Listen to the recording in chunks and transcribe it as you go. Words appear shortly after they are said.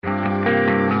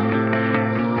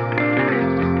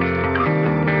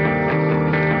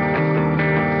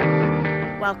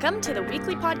Welcome to the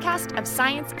weekly podcast of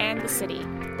Science and the City,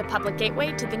 the public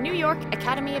gateway to the New York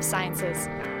Academy of Sciences,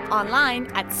 online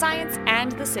at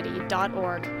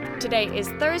scienceandthecity.org. Today is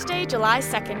Thursday, July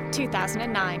 2nd,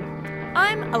 2009.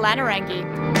 I'm Alana Rangi.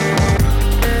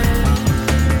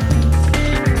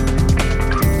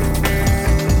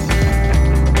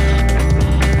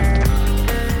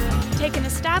 Take an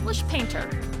established painter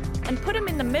and put him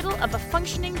in the middle of a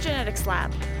functioning genetics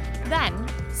lab. Then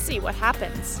see what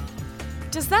happens.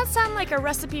 Does that sound like a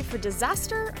recipe for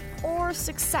disaster or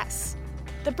success?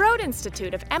 The Broad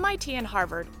Institute of MIT and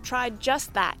Harvard tried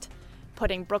just that,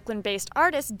 putting Brooklyn-based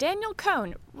artist Daniel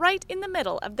Kohn right in the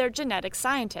middle of their genetic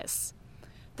scientists.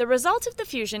 The result of the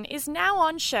fusion is now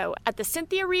on show at the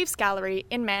Cynthia Reeves Gallery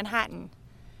in Manhattan.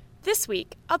 This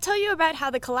week, I'll tell you about how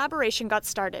the collaboration got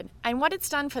started and what it's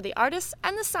done for the artists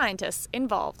and the scientists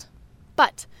involved.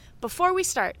 But before we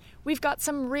start, we've got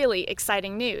some really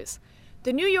exciting news.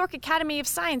 The New York Academy of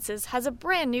Sciences has a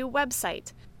brand new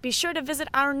website. Be sure to visit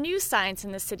our new Science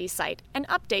in the City site and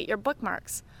update your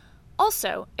bookmarks.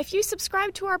 Also, if you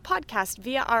subscribe to our podcast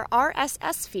via our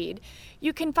RSS feed,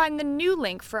 you can find the new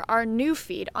link for our new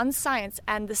feed on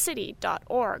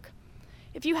scienceandthecity.org.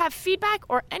 If you have feedback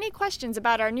or any questions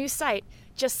about our new site,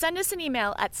 just send us an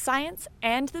email at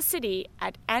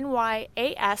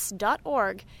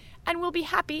scienceandthecity@nyas.org, and we'll be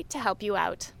happy to help you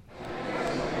out.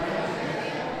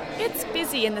 It's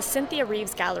busy in the Cynthia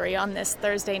Reeves Gallery on this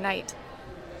Thursday night.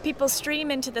 People stream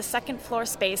into the second-floor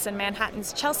space in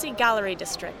Manhattan's Chelsea Gallery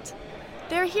District.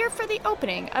 They're here for the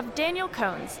opening of Daniel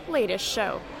Kohn's latest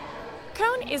show.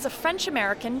 Kohn is a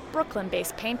French-American,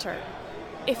 Brooklyn-based painter.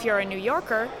 If you're a New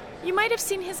Yorker, you might have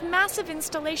seen his massive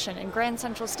installation in Grand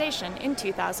Central Station in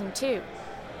 2002,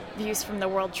 views from the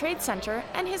World Trade Center,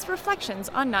 and his reflections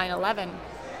on 9/11.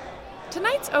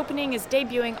 Tonight's opening is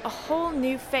debuting a whole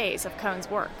new phase of Kohn's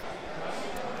work.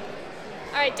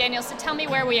 All right, Daniel, so tell me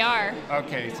where we are.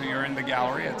 Okay, so you're in the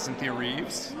gallery at Cynthia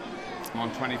Reeves on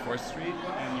 24th Street,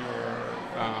 and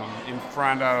you're in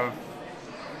front of,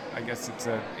 I guess it's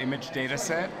an image data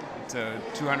set. It's a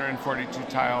 242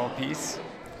 tile piece.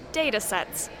 Data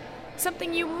sets,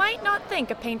 something you might not think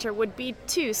a painter would be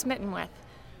too smitten with.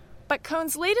 But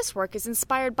Kohn's latest work is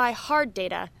inspired by hard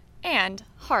data and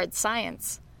hard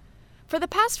science. For the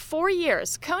past 4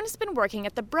 years, Kohn has been working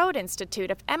at the Broad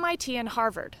Institute of MIT and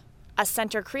Harvard, a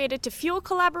center created to fuel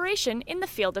collaboration in the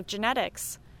field of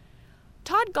genetics.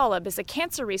 Todd Golub is a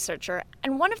cancer researcher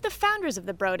and one of the founders of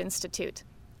the Broad Institute.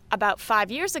 About 5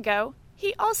 years ago,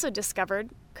 he also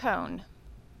discovered Kohn.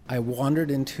 I wandered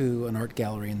into an art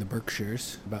gallery in the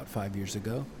Berkshires about 5 years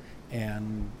ago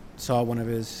and saw one of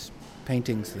his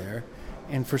paintings there.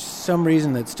 And for some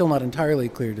reason that's still not entirely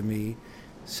clear to me,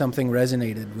 something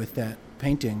resonated with that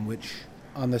painting, which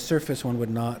on the surface one would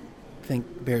not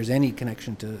think bears any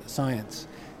connection to science.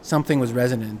 Something was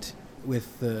resonant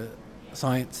with the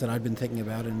science that I'd been thinking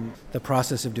about and the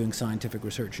process of doing scientific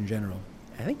research in general.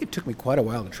 I think it took me quite a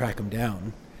while to track him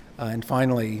down and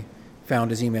finally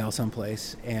found his email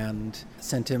someplace and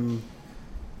sent him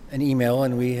an email,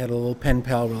 and we had a little pen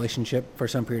pal relationship for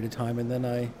some period of time, and then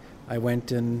I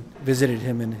went and visited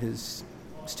him in his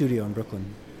studio in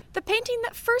Brooklyn. The painting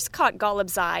that first caught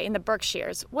Golub's eye in the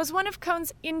Berkshires was one of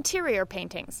Kohn's interior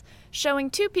paintings, showing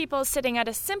two people sitting at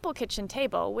a simple kitchen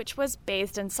table which was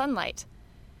bathed in sunlight.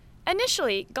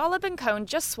 Initially, Golub and Kohn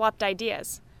just swapped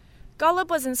ideas. Golub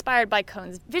was inspired by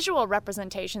Kohn's visual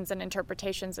representations and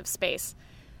interpretations of space,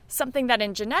 something that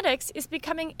in genetics is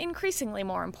becoming increasingly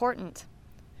more important.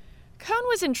 Kohn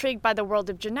was intrigued by the world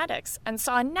of genetics and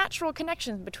saw a natural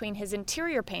connection between his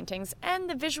interior paintings and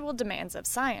the visual demands of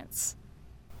science.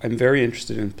 I'm very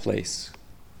interested in place.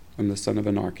 I'm the son of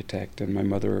an architect, and my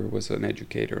mother was an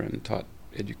educator and taught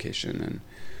education and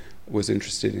was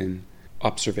interested in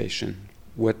observation.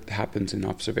 What happens in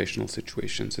observational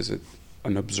situations? Is it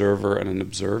an observer and an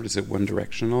observed? Is it one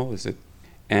directional?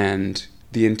 And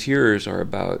the interiors are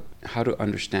about how to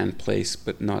understand place,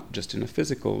 but not just in a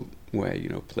physical way.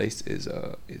 Place is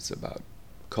about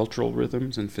cultural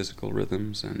rhythms and physical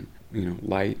rhythms and,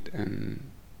 light and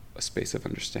a space of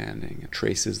understanding,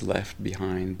 traces left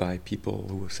behind by people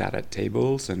who sat at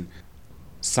tables. And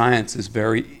science is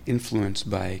very influenced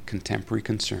by contemporary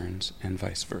concerns and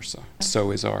vice versa.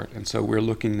 So is art. And so we're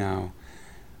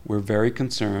very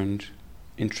concerned,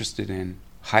 interested in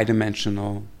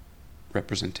high-dimensional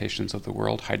representations of the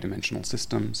world, high-dimensional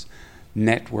systems,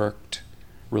 networked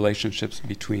relationships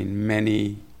between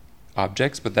many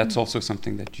objects, but that's also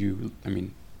something that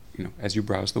as you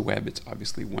browse the web, it's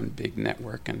obviously one big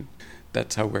network, and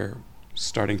that's how we're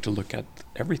starting to look at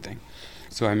everything.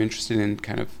 So I'm interested in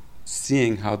kind of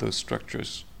seeing how those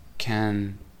structures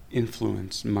can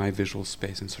influence my visual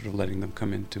space and sort of letting them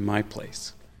come into my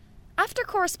place. After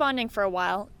corresponding for a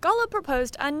while, Gullo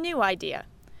proposed a new idea.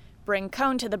 Bring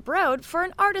Kohn to the Broad for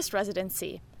an artist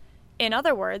residency. In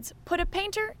other words, put a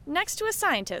painter next to a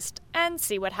scientist and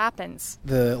see what happens.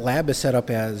 The lab is set up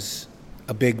as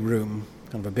a big room,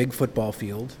 kind of a big football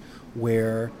field,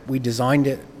 where we designed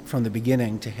it from the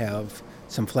beginning to have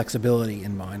some flexibility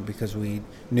in mind because we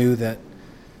knew that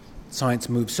science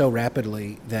moves so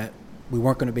rapidly that we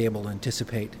weren't going to be able to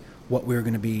anticipate what we were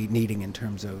going to be needing in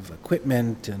terms of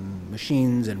equipment and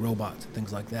machines and robots and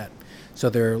things like that. So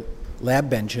there are lab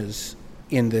benches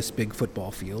in this big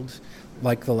football field,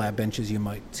 like the lab benches you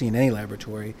might see in any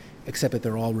laboratory, except that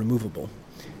they're all removable.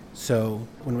 So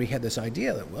when we had this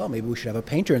idea that, well, maybe we should have a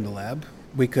painter in the lab,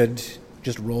 we could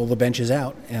just roll the benches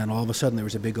out, and all of a sudden there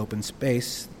was a big open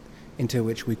space into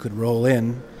which we could roll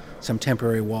in some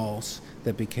temporary walls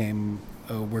that became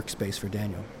a workspace for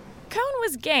Daniel. Kohn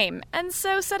was game, and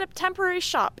so set up temporary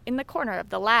shop in the corner of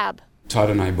the lab. Todd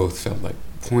and I both felt like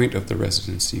the point of the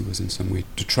residency was in some way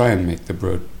to try and make the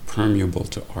Broad permeable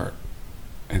to art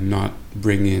and not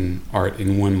bring in art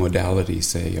in one modality,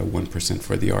 say a 1%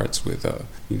 for the arts with a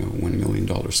 $1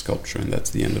 million sculpture and that's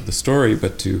the end of the story,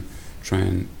 but to try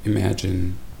and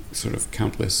imagine sort of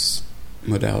countless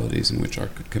modalities in which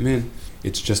art could come in.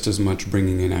 It's just as much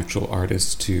bringing in actual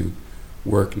artists to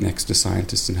work next to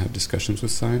scientists and have discussions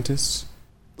with scientists.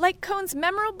 Like Kohn's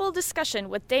memorable discussion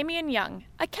with Damien Young,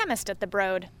 a chemist at the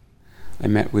Broad. I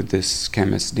met with this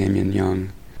chemist, Damien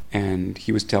Young, and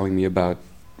he was telling me about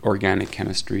organic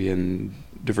chemistry and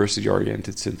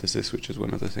diversity-oriented synthesis, which is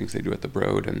one of the things they do at the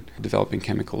Broad, and developing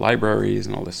chemical libraries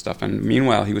and all this stuff. And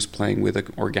meanwhile, he was playing with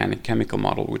an organic chemical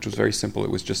model, which was very simple. It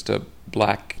was just a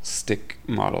black stick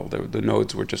model. The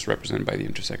nodes were just represented by the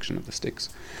intersection of the sticks.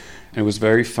 And it was a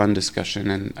very fun discussion,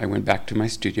 and I went back to my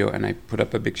studio and I put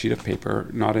up a big sheet of paper,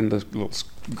 not in the little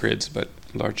grids, but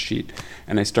a large sheet,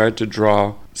 and I started to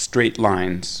draw straight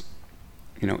lines,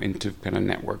 into kind of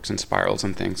networks and spirals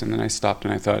and things. And then I stopped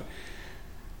and I thought,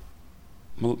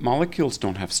 molecules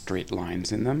don't have straight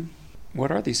lines in them.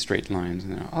 What are these straight lines?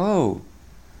 And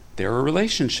they're a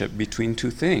relationship between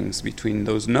two things, between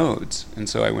those nodes. And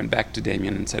so I went back to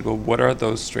Damien and said, well, what are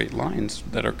those straight lines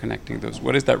that are connecting those?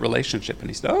 What is that relationship? And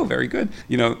he said, very good.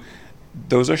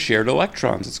 Those are shared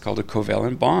electrons. It's called a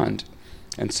covalent bond.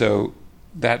 And so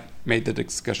that made the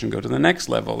discussion go to the next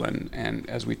level. And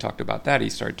as we talked about that, he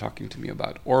started talking to me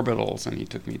about orbitals, and he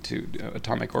took me to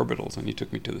atomic orbitals, and he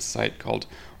took me to the site called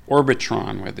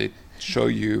Orbitron, where they show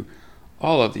you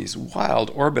all of these wild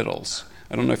orbitals.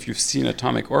 I don't know if you've seen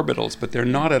atomic orbitals, but they're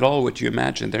not at all what you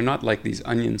imagine. They're not like these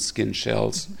onion skin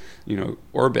shells,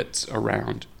 orbits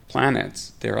around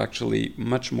planets. They're actually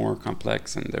much more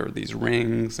complex, and there are these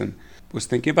rings. And I was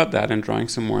thinking about that and drawing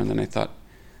some more, and then I thought,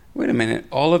 wait a minute,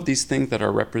 all of these things that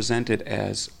are represented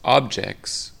as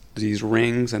objects, these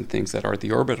rings and things that are the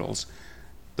orbitals,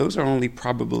 those are only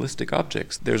probabilistic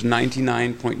objects. There's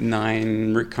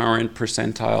 99.9 recurrent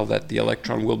percentile that the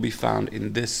electron will be found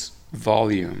in this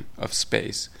volume of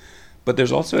space. But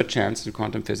there's also a chance in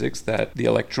quantum physics that the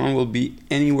electron will be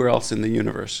anywhere else in the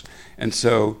universe. And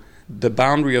so the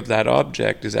boundary of that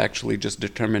object is actually just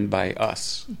determined by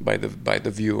us, by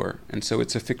the viewer. And so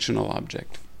it's a fictional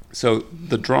object. So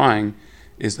the drawing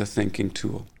is the thinking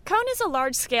tool. Kohn is a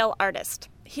large-scale artist.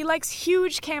 He likes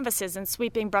huge canvases and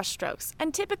sweeping brushstrokes,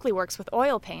 and typically works with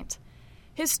oil paint.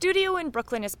 His studio in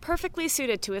Brooklyn is perfectly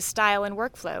suited to his style and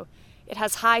workflow. It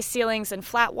has high ceilings and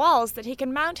flat walls that he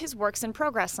can mount his works in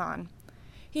progress on.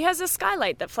 He has a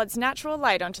skylight that floods natural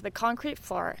light onto the concrete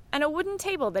floor, and a wooden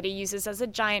table that he uses as a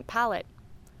giant palette.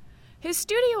 His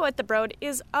studio at the Broad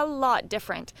is a lot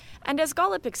different, and as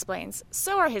Gollop explains,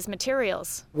 so are his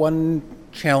materials. One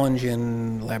challenge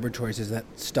in laboratories is that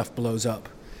stuff blows up,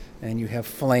 and you have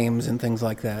flames and things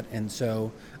like that, and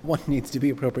so one needs to be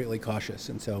appropriately cautious.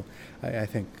 And so I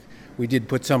think we did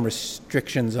put some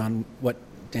restrictions on what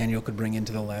Daniel could bring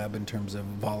into the lab in terms of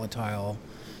volatile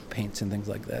paints and things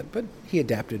like that, but he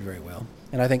adapted very well.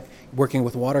 And I think working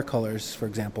with watercolors, for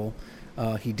example,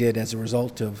 he did as a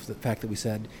result of the fact that we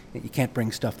said that you can't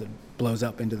bring stuff that blows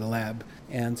up into the lab.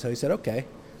 And so he said, okay,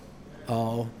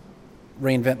 I'll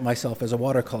reinvent myself as a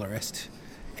watercolorist.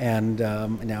 And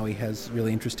now he has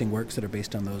really interesting works that are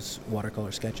based on those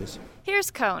watercolor sketches.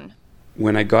 Here's Kohn.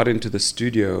 When I got into the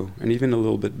studio, and even a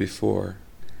little bit before,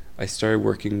 I started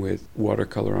working with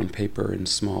watercolor on paper in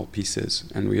small pieces.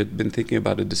 And we had been thinking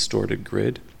about a distorted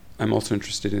grid. I'm also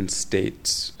interested in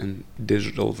states and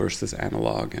digital versus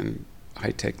analog and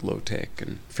high-tech, low-tech.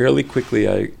 And fairly quickly,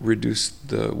 I reduced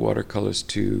the watercolors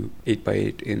to 8 by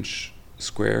 8 inch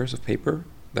squares of paper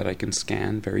that I can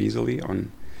scan very easily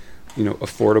on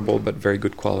affordable but very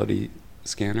good quality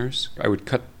scanners. I would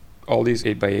cut all these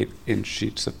 8x8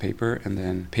 sheets of paper and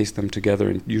then paste them together,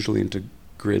 and usually into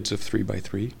grids of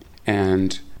 3x3,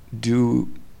 and do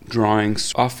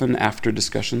drawings often after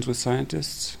discussions with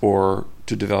scientists or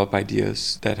to develop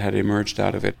ideas that had emerged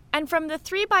out of it. And from the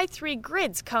 3x3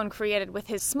 grids Kohn created with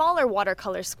his smaller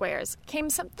watercolor squares came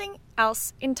something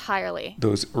else entirely.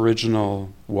 Those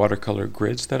original watercolor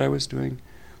grids that I was doing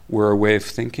were a way of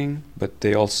thinking, but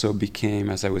they also became,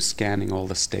 as I was scanning all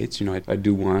the states, I'd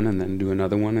do one and then do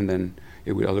another one, and then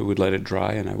it would let it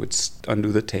dry, and I would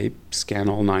undo the tape, scan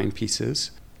all 9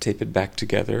 pieces, tape it back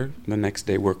together, the next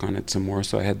day work on it some more.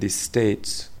 So I had these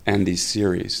states and these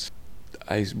series.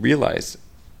 I realized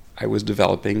I was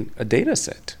developing a data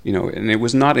set, and it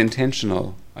was not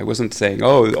intentional. I wasn't saying,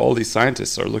 all these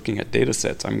scientists are looking at data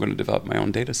sets, I'm going to develop my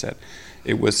own data set.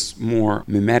 It was more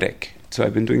mimetic. So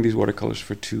I've been doing these watercolors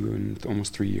for 2 and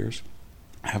almost 3 years.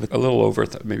 I have a little over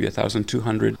maybe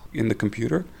 1,200 in the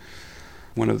computer.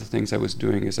 One of the things I was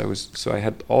doing is I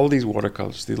had all these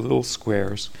watercolors, these little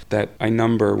squares that I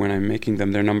number when I'm making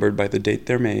them. They're numbered by the date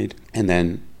they're made, and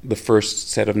then the first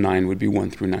set of 9 would be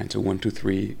 1 through 9. So 1, 2,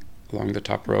 3 along the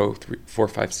top row, 3, 4,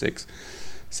 5, 6,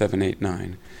 7, 8,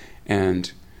 9.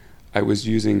 And I was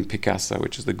using Picasa,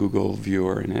 which is the Google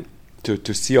viewer in it,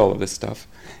 to see all of this stuff.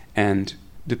 And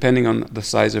depending on the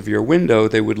size of your window,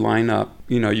 they would line up.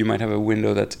 You might have a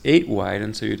window that's 8 wide,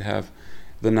 and so you'd have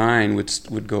the 9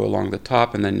 would go along the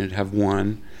top, and then you'd have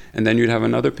 1, and then you'd have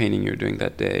another painting you're doing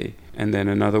that day, and then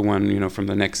another one, from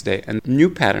the next day. And new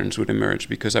patterns would emerge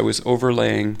because I was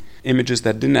overlaying images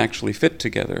that didn't actually fit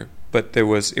together. But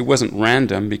it wasn't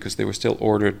random because they were still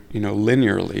ordered,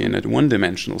 linearly in a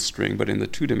one-dimensional string, but in the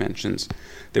 2 dimensions,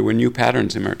 there were new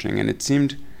patterns emerging. And it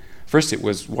seemed, first it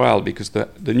was wild because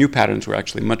the new patterns were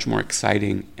actually much more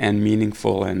exciting and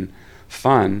meaningful and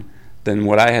fun than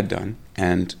what I had done.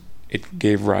 And it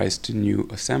gave rise to new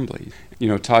assemblies.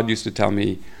 Todd used to tell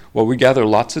me, well, we gather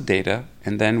lots of data,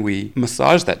 and then we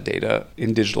massage that data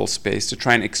in digital space to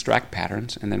try and extract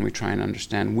patterns, and then we try and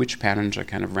understand which patterns are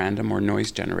kind of random or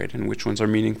noise generated, and which ones are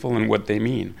meaningful and what they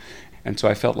mean. And so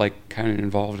I felt like kind of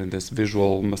involved in this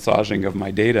visual massaging of my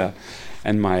data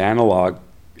and my analog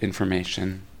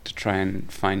information to try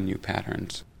and find new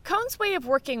patterns. Kohn's way of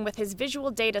working with his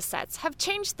visual data sets have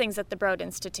changed things at the Broad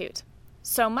Institute.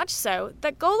 So much so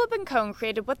that Golub and Kohn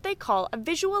created what they call a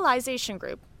visualization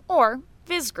group, or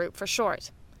Viz group for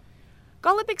short.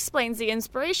 Golub explains the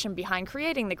inspiration behind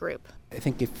creating the group. I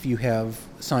think if you have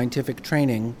scientific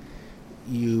training,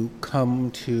 you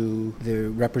come to the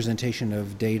representation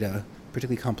of data,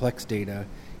 particularly complex data,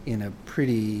 in a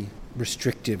pretty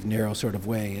restrictive, narrow sort of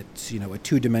way. It's, a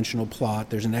 2-dimensional plot,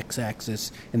 there's an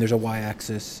x-axis and there's a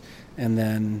y-axis, and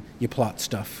then you plot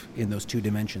stuff in those 2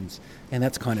 dimensions. And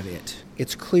that's kind of it.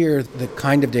 It's clear the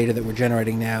kind of data that we're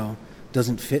generating now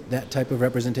doesn't fit that type of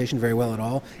representation very well at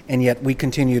all, and yet we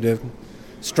continue to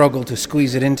struggle to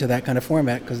squeeze it into that kind of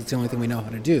format because it's the only thing we know how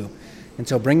to do. And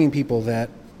so bringing people that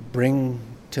bring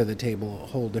to the table a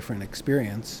whole different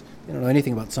experience, they don't know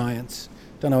anything about science,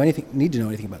 need to know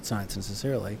anything about science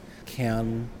necessarily,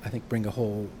 can, I think, bring a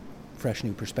whole fresh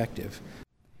new perspective.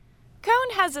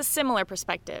 Kohn has a similar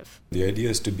perspective. The idea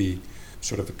is to be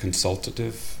sort of a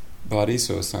consultative body,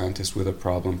 so a scientist with a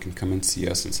problem can come and see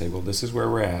us and say, well, this is where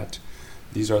we're at.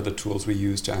 These are the tools we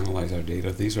use to analyze our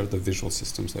data. These are the visual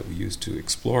systems that we use to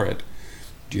explore it.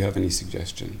 Do you have any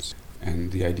suggestions?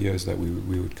 And the idea is that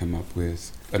we would come up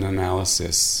with an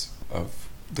analysis of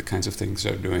the kinds of things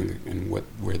they're doing and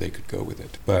where they could go with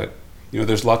it. But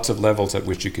there's lots of levels at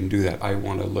which you can do that. I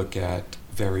want to look at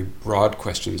very broad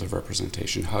questions of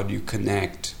representation. How do you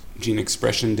connect gene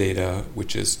expression data,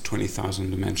 which is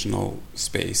 20,000 dimensional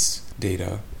space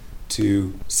data,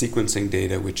 to sequencing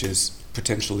data, which is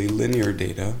potentially linear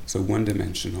data, so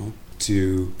one-dimensional,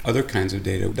 to other kinds of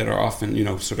data that are often,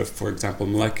 for example,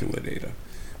 molecular data,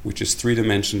 which is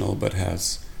 3-dimensional but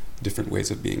has different ways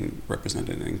of being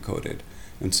represented and encoded.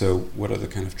 And so what are the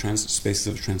kind of spaces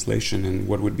of translation, and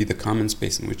what would be the common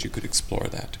space in which you could explore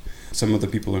that? Some of the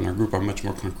people in our group are much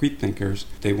more concrete thinkers.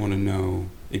 They want to know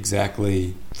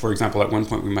exactly, for example, at one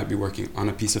point we might be working on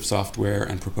a piece of software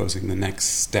and proposing the next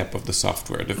step of the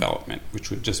software development, which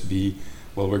would just be,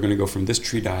 well, we're going to go from this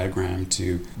tree diagram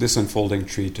to this unfolding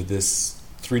tree to this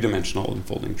 3-dimensional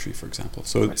unfolding tree, for example.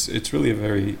 So it's really a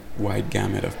very wide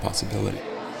gamut of possibility.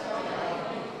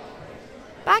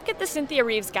 Back at the Cynthia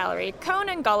Reeves Gallery, Kohn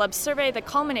and Golub survey the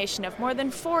culmination of more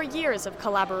than 4 years of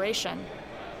collaboration.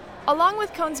 Along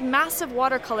with Kohn's massive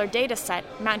watercolor data set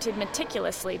mounted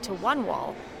meticulously to one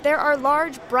wall, there are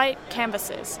large, bright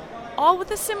canvases, all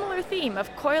with a similar theme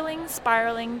of coiling,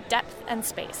 spiraling, depth, and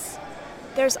space.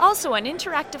 There's also an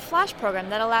interactive Flash program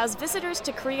that allows visitors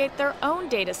to create their own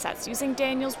data sets using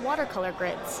Daniel's watercolor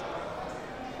grids.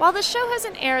 While the show has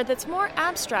an air that's more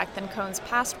abstract than Kohn's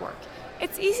past work,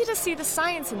 it's easy to see the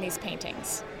science in these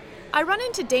paintings. I run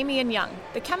into Damian Young,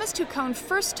 the chemist who Kohn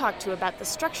first talked to about the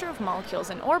structure of molecules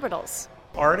and orbitals.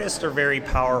 Artists are very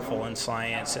powerful in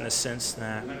science in the sense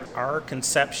that our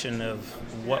conception of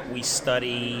what we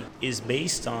study is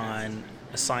based on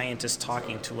a scientist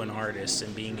talking to an artist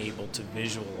and being able to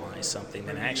visualize something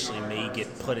that actually may get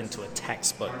put into a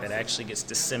textbook, that actually gets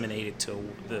disseminated to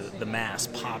the mass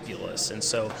populace. And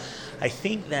so I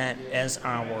think that as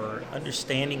our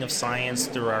understanding of science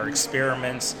through our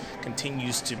experiments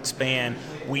continues to expand,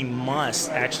 we must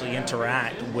actually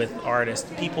interact with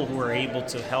artists, people who are able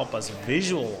to help us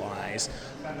visualize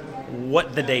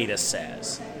what the data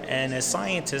says. And as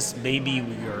scientists, maybe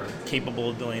we are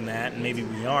capable of doing that, and maybe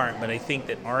we aren't, but I think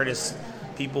that artists,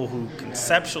 people who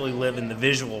conceptually live in the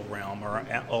visual realm, are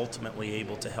ultimately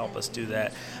able to help us do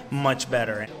that much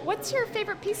better. What's your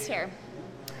favorite piece here?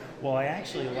 Well, I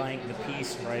actually like the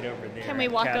piece right over there. Can we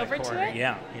walk over to it?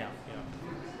 Yeah.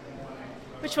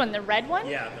 Which one, the red one?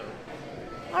 Yeah.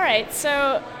 All right,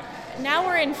 so now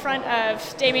we're in front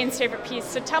of Damian's favorite piece,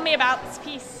 so tell me about this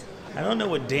piece. I don't know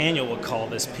what Daniel would call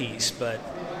this piece, but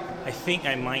I think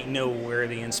I might know where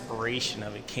the inspiration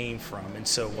of it came from. And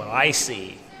so what I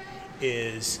see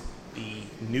is the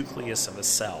nucleus of a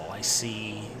cell. I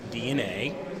see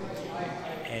DNA,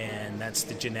 and that's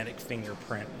the genetic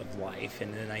fingerprint of life.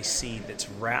 And then I see that's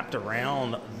wrapped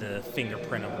around the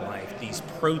fingerprint of life, these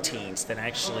proteins that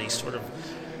actually sort of,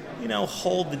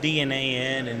 hold the DNA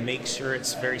in and make sure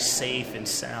it's very safe and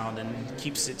sound and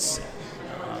keeps it safe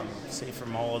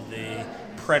from all of the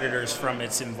predators from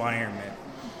its environment.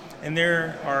 And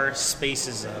there are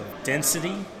spaces of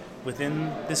density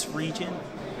within this region,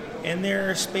 and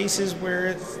there are spaces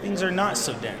where things are not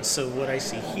so dense. So what I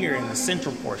see here in the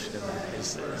central portion of that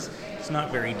is it's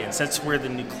not very dense. That's where the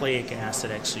nucleic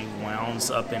acid actually wounds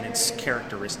up in its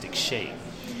characteristic shape.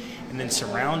 And then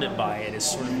surrounded by it is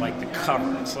sort of like the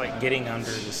cover. It's like getting under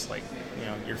this,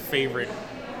 your favorite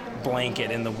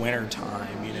blanket in the wintertime,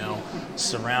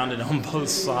 surrounded on both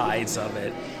sides of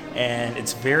it. And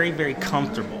it's very, very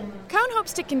comfortable. Kohn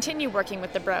hopes to continue working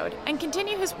with the Broad and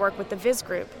continue his work with the Viz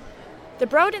Group. The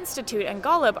Broad Institute and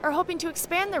Golub are hoping to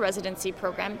expand the residency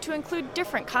program to include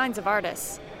different kinds of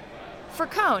artists. For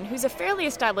Kohn, who's a fairly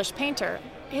established painter,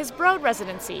 his Broad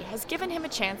residency has given him a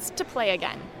chance to play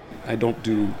again. I don't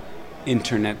do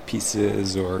internet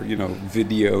pieces or,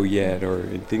 video yet or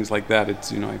things like that.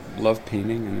 It's, I love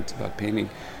painting and it's about painting.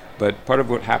 But part of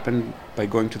what happened by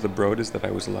going to the Broad is that I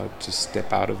was allowed to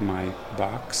step out of my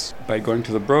box. By going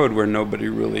to the Broad, where nobody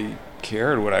really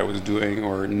cared what I was doing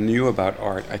or knew about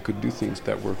art, I could do things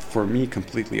that were, for me,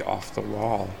 completely off the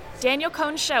wall. Daniel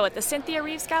Kohn's show at the Cynthia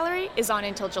Reeves Gallery is on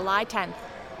until July 10th.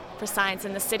 For Science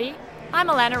in the City, I'm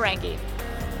Alana Rangi.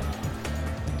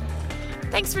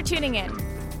 Thanks for tuning in.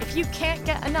 If you can't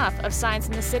get enough of Science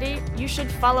in the City, you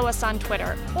should follow us on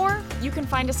Twitter, or you can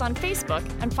find us on Facebook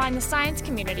and find the science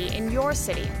community in your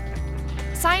city.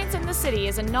 Science in the City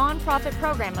is a non-profit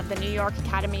program of the New York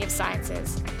Academy of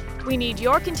Sciences. We need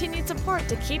your continued support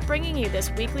to keep bringing you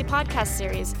this weekly podcast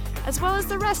series, as well as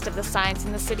the rest of the Science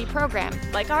in the City program,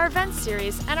 like our events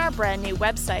series and our brand new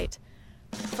website.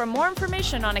 For more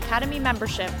information on Academy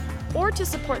membership, or to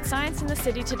support Science in the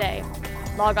City today,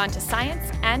 log on to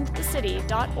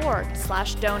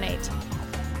scienceandthecity.org/donate.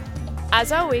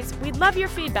 As always, we'd love your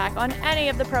feedback on any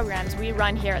of the programs we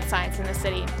run here at Science in the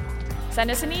City.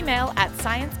 Send us an email at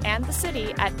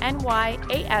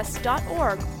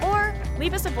scienceandthecity@nyas.org or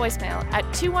leave us a voicemail at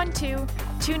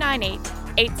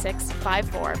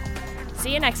 212-298-8654.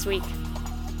 See you next week.